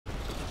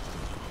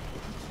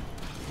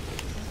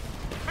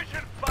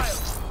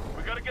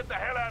get the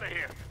hell out of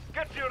here.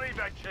 Get to your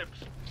evac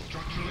chips.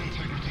 Structural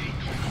integrity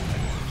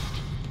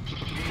compromised.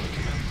 Please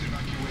commence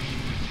evacuation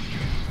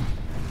procedures.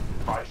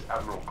 Vice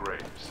Admiral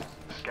Graves,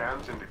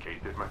 scans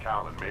indicate that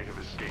McAllen may have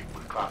escaped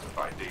with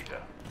classified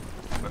data.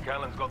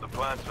 McAllen's got the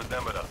plans for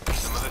Demeter.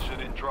 The militia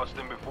didn't trust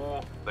him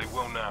before, they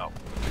will now.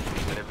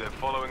 And if they're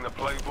following the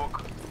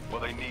playbook,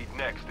 what they need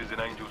next is in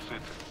Angel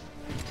City.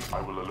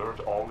 I will alert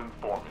all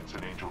informants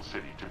in Angel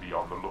City to be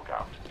on the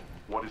lookout.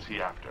 What is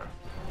he after?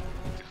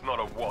 It's not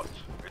a what,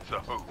 it's a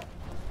who.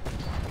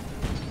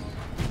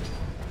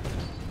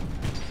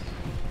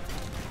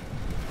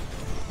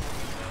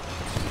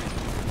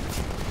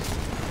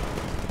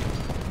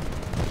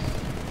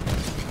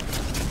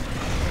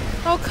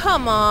 Oh,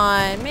 come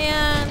on,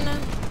 man.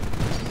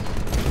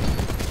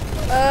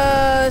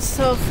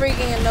 So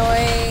freaking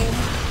annoying.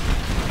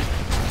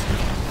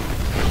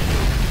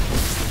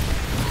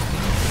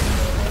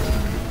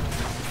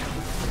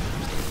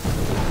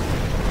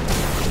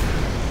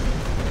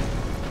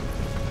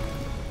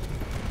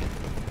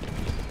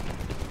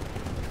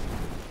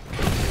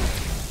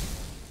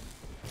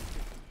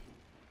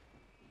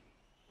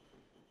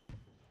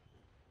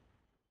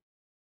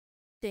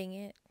 Dang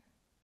it.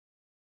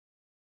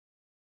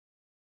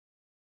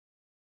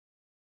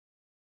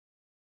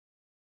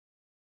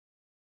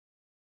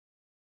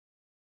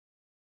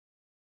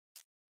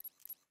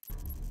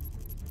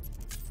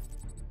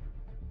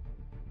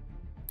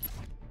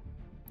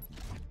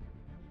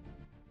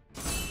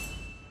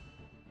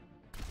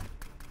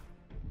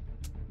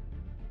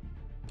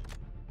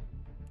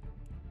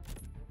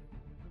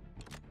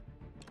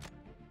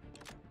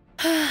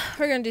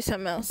 We're gonna do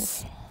something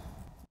else.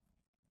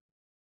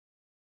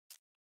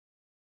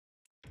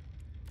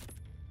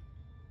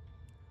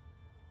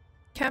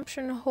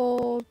 Capture and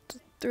hold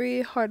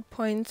 3 hard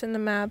points in the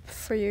map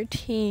for your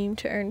team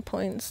to earn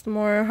points. The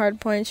more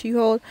hard points you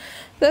hold,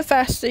 the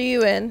faster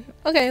you win.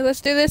 Okay,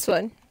 let's do this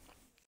one.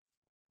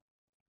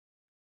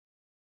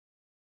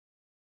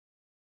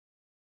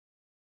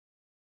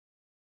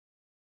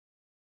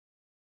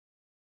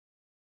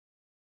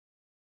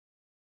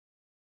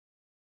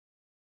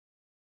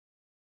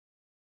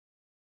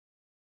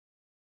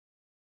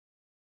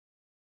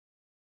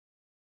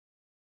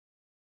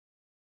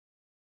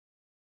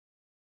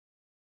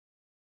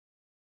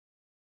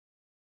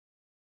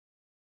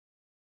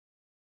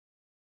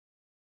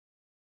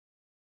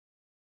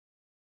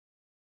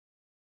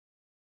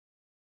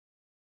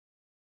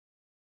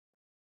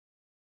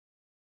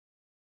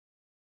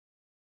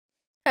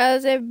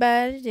 How's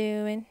everybody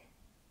doing?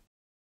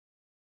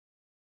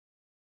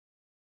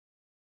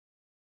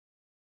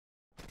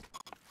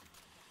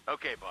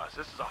 Okay, boss,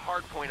 this is a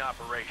hardpoint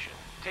operation.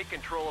 Take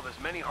control of as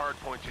many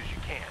hardpoints as you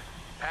can.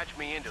 Patch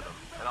me into them,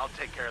 and I'll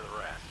take care of the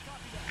rest.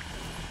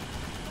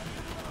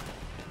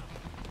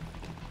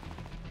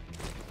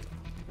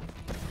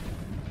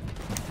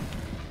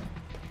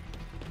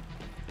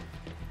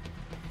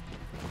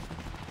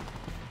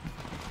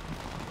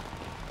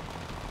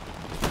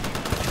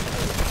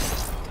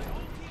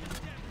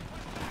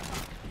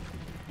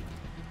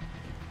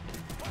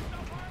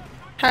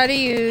 How do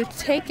you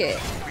take it?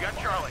 We got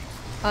Charlie.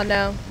 Oh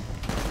no.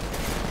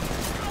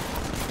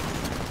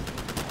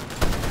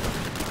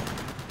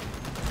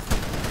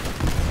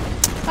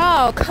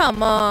 Oh,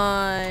 come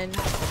on.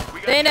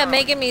 They end up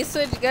making me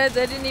switch guns.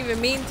 I didn't even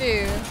mean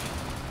to.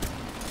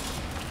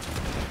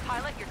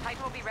 Pilot, your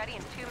Titan will be ready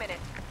in 2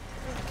 minutes.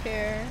 I don't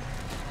care.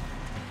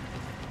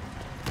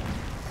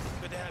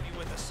 Good to have you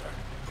with us, sir.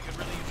 We could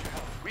really use your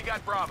help. We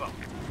got Bravo.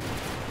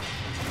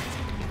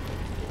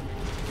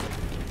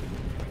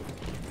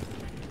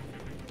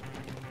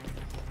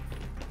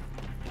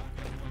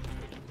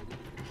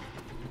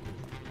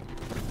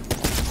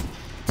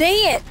 Dang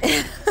it!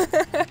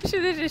 I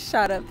should have just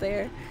shot up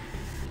there.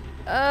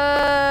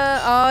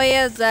 Oh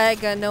yeah,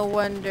 Zaga, no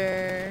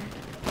wonder.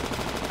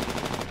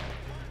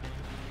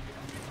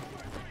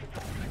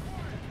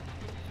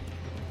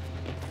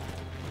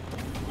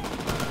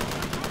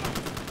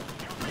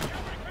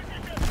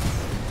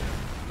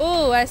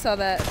 Ooh, I saw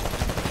that.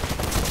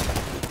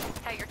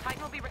 Hey, your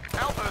Titan will be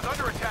Alpha is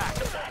under attack.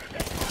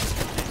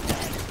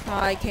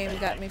 Oh, he came and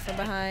got me from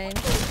behind.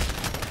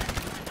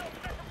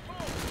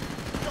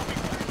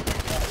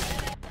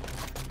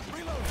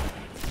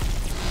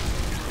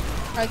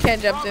 I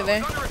can't jump through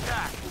there. Under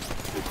attack.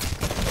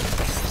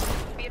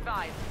 Be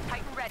advised.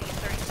 Titan ready in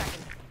 30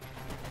 seconds.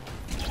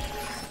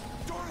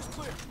 Door is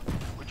clear.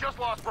 We just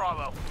lost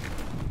Bravo.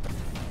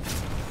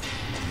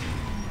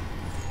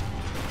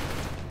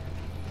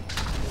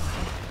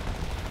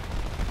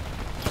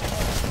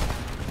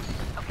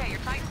 Okay, your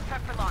Titan's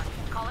prepped for launch.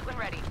 Call it when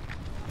ready.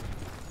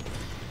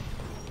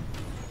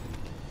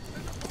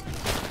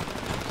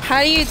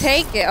 How do you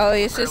take it? Oh,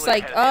 it's just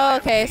like, oh,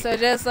 okay, so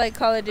just like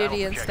Call of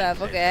Duty and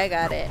stuff. Okay, I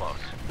got it.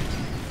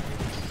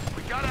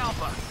 We got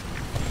Alpha.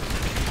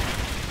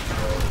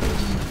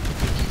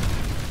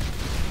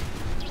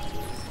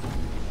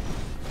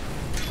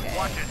 Okay.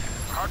 Watch it.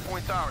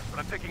 Hardpoint's ours, but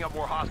I'm picking up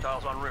more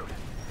hostiles en route.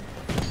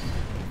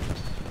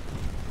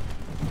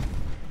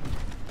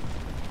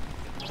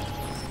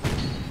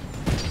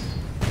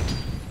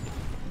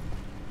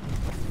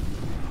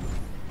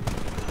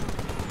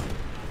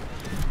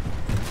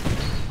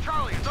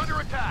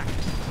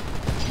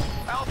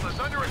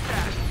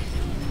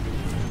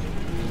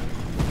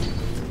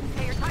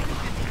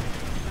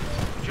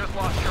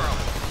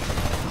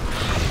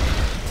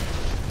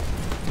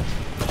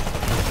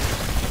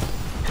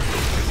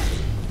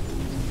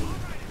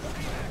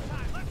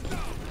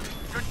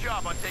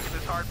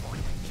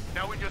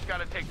 Now we just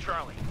gotta take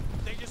Charlie.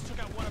 They just took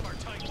out one of our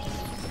Titans.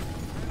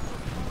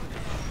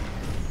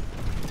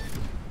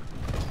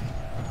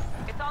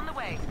 It's on the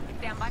way.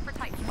 Stand by for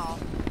Titanfall.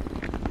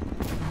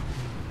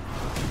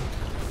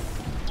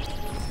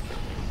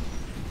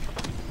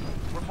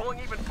 We're pulling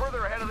even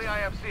further ahead of the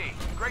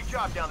IMC. Great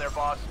job down there,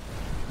 boss.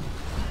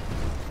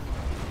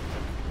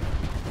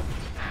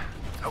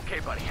 Okay,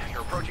 buddy.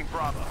 You're approaching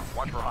Bravo.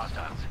 Watch for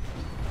hostiles.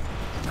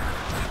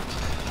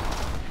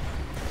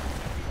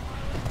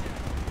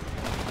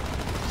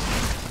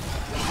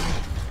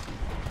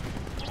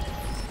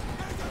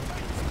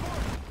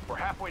 We're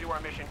halfway to our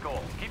mission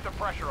goal. Keep the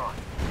pressure on.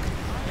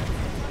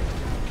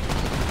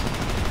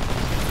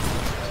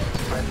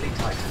 Friendly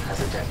Titan has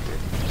ejected.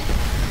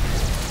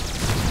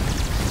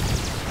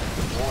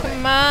 Warning,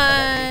 Come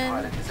an enemy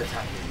on. pilot is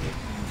attacking you.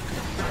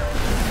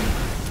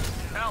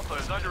 Alpha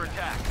is under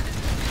attack.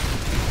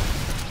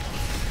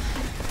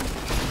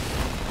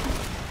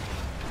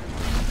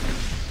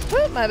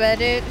 Whoop, my bad,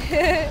 dude.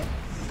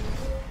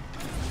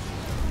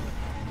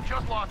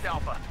 Just lost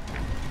Alpha.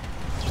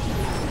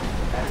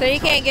 So you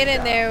can't get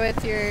in there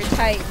with your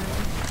Titan.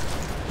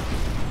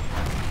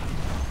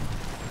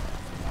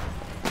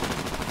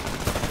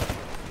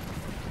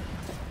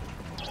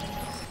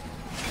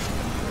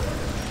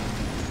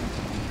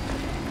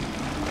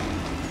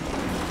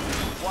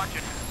 Watch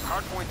it.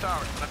 Hardpoint's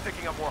ours, but I'm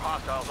picking up more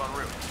hostiles en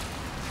route.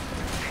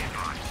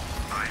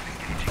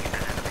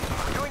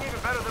 We're doing even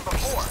better than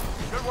before.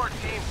 Good work,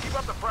 team. Keep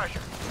up the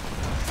pressure.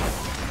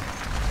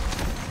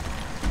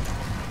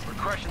 We're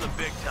crushing them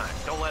big time.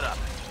 Don't let up.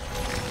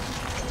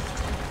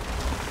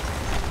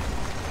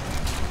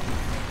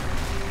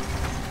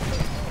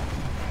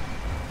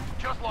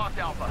 Just lost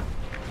Alpha.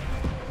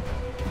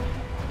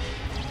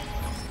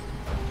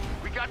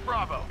 We got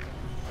Bravo.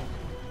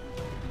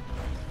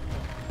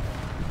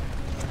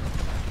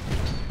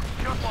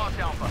 Just lost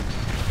Alpha. A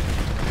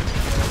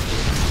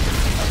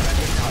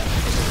friendly Titan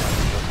is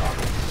attacking your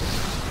target.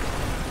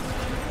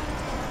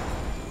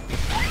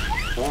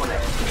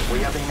 Warning, we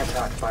are being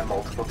attacked by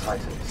multiple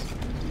Titans.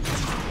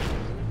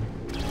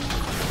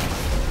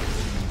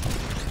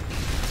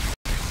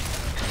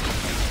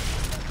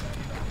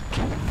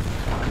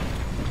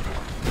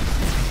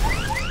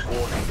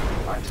 Warning,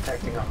 I'm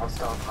detecting a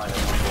hostile pilot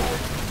on board.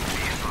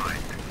 Be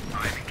advised,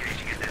 I'm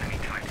engaging an enemy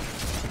Titan.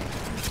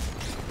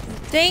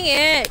 Dang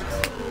it!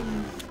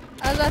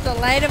 I was about to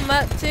light him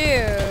up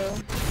too.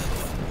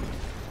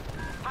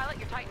 Pilot,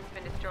 your Titan's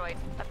been destroyed.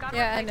 I've got a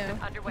Yeah, I replacement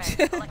know. underway.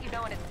 I'll let you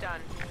know when it's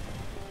done.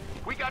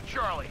 We got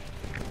Charlie.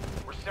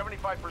 We're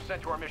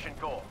 75% to our mission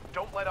goal.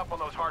 Don't let up on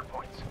those hard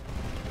points.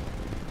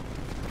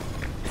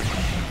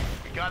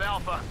 We got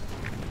Alpha.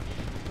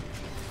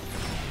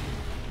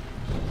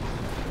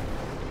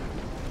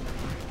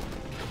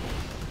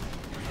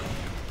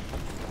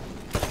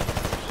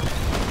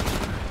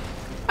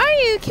 Are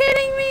you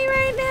kidding me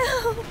right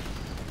now?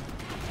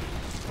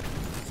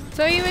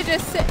 So you would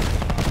just sit.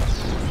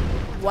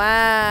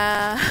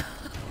 Wow.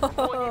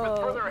 Pulling even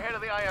further ahead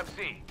of the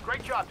IMC.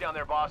 Great job down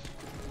there, boss.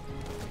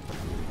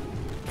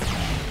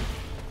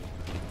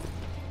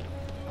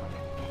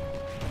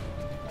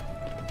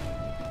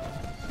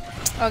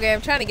 Okay,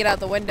 I'm trying to get out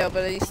the window,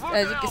 but as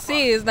you can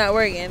see, it's not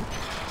working.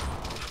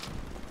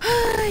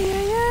 Ay,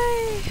 ay,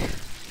 ay.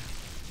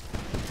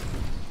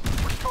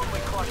 We're totally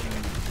crushing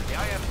it. The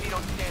IMC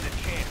don't stand a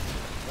chance.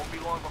 Won't be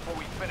long before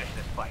we finish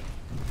this fight.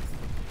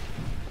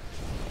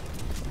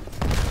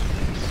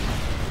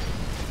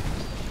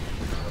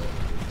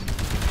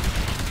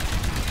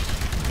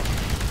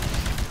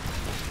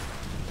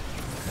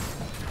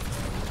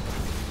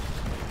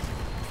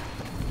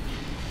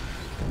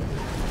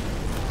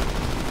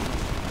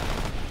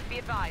 Be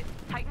advised,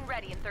 Titan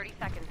ready in 30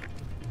 seconds.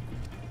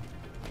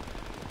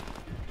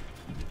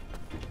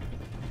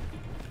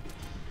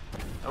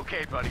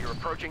 Okay, buddy, you're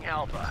approaching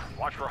Alpha.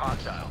 Watch for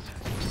hostiles.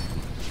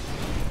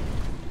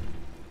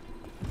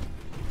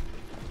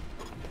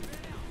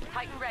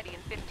 Titan ready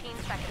in 15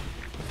 seconds.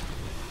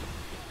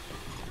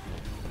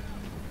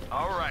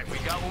 All right, we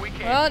got what we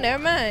came Well, for.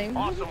 never mind.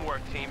 Awesome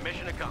work, team.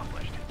 Mission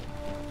accomplished.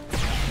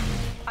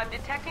 I'm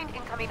detecting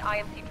incoming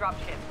IMC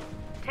dropship.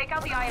 Take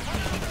out the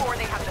IMC before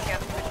they have the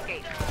chance to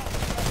escape.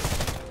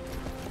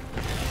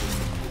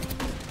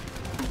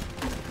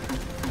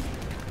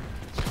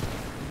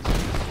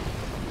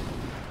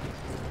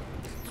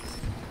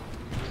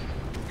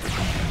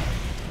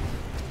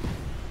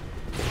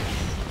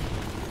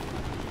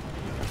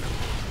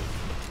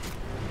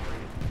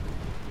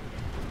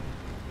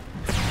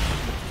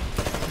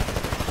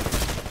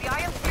 The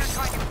IMC are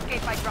trying to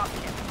escape by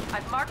dropship.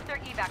 I've marked their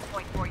evac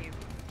point for you.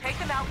 Take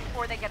them out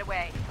before they get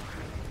away.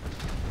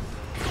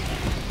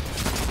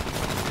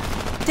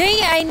 Dang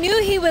it, I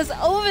knew he was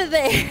over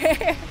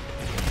there.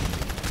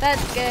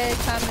 That's good,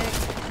 comic.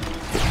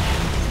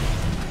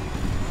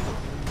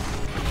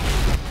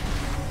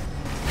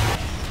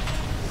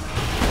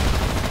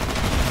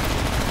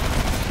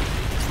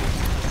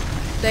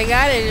 They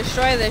gotta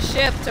destroy the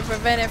ship to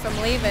prevent it from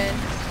leaving.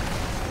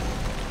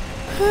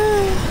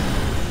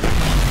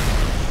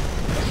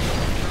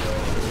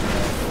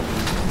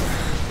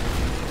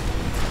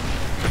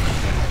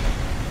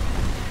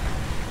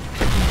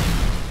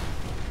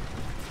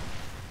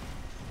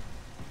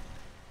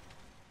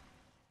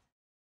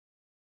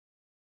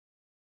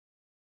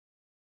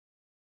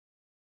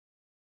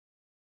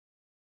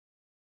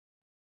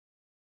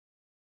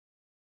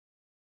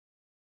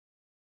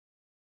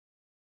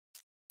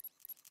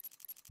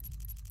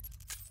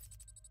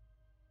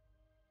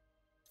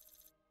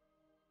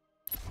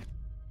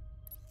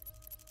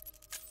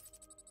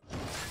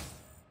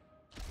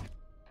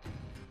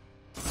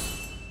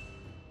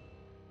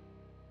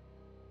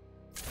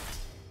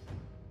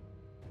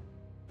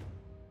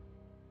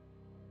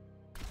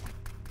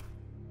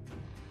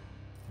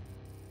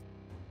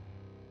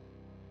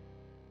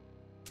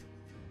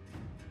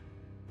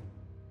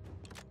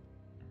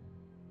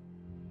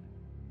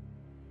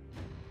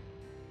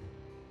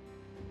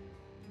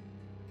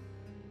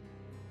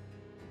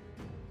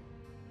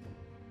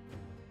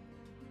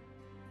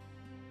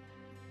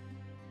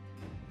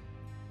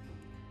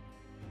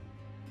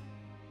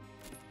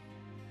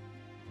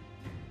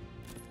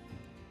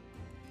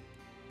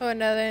 Oh,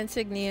 another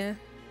insignia.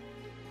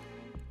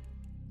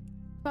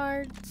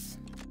 Cards.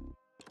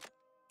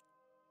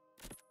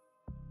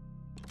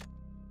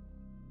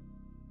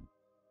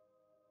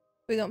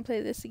 We're gonna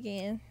play this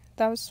again.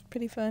 That was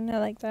pretty fun. I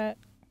like that.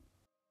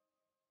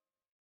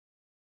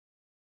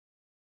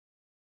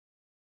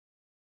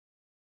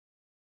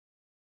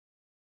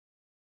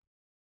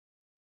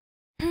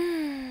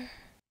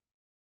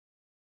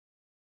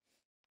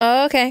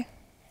 Oh, okay.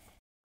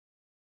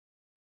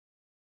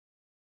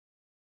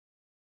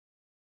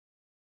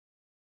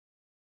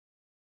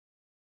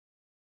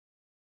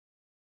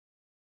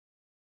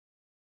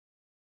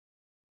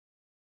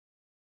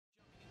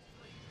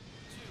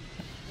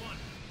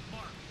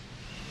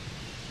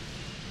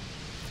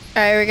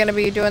 Alright, we're gonna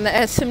be doing the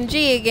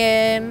SMG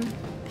again.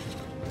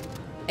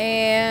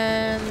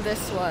 And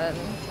this one.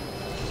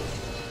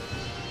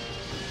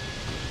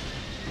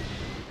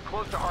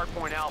 Close to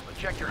Hardpoint Alpha.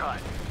 Check your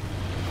HUD.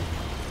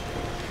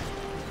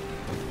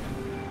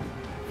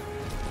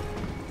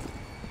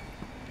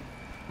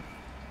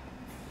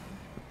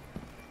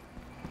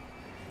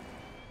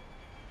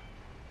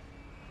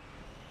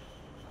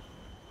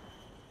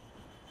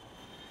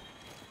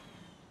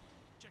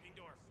 Checking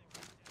door.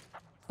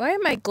 Why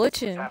am I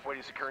glitching? Halfway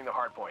to securing the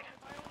hardpoint.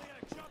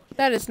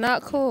 That is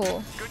not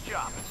cool. Good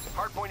job.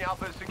 Hardpoint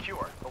Alpha is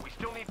secure, but we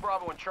still need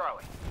Bravo and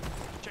Charlie.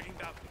 Checking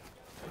balcony.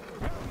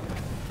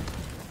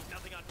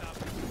 Nothing on top.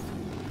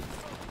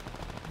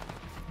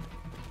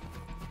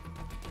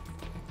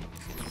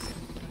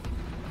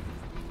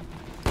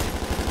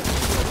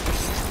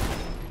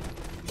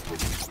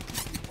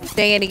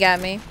 Dang it, he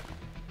got me.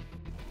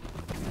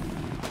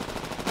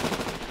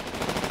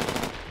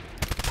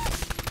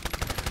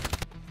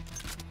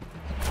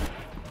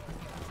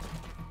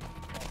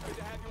 Good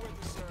to have you with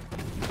us, sir.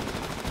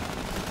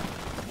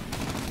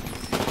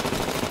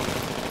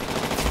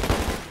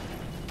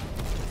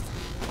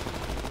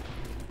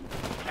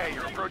 Hey,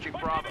 you're approaching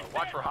Bravo.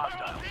 Watch for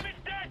hostiles.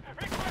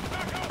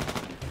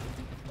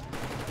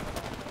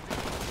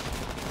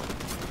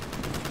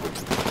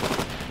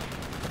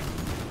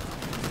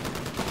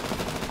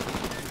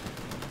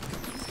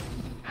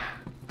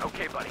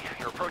 Okay, buddy.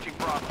 You're approaching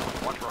Bravo.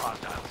 Watch for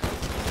hostiles.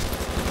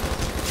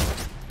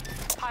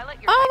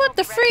 Pilot, your Oh, what signal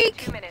the will be ready in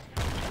freak? 2 minutes.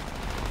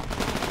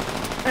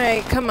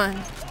 Alright, come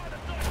on.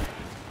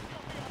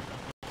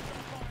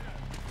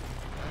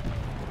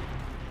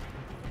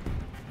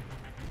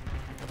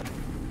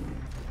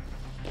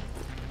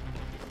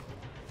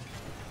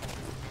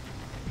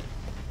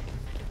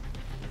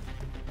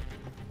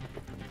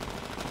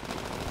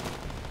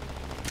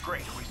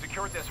 Great. We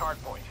secured this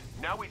hardpoint.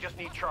 Now we just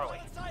need Charlie.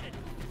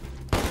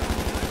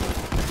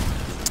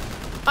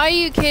 Are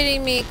you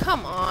kidding me?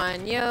 Come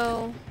on,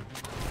 yo.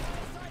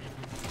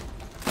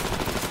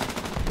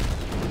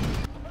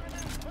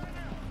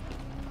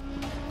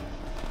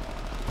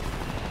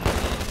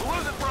 We're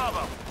losing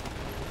Bravo.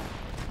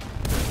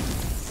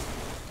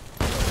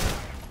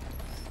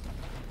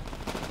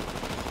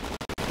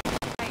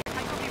 Hey, your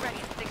tank will be ready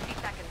in 60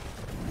 seconds.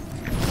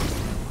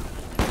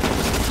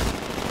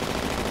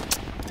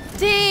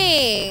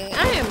 Dang,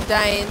 I am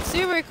dying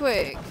super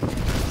quick.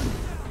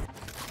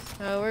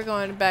 Oh, we're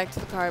going back to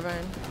the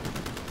carbine.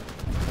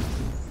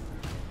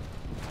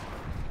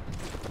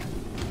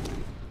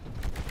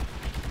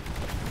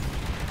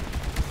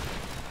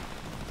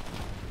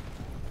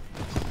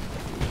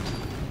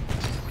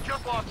 We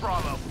just lost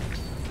Bravo.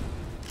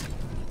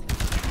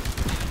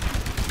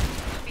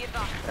 Be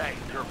advised. Hey,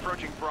 you're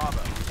approaching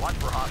Bravo. Watch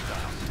for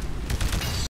hostiles.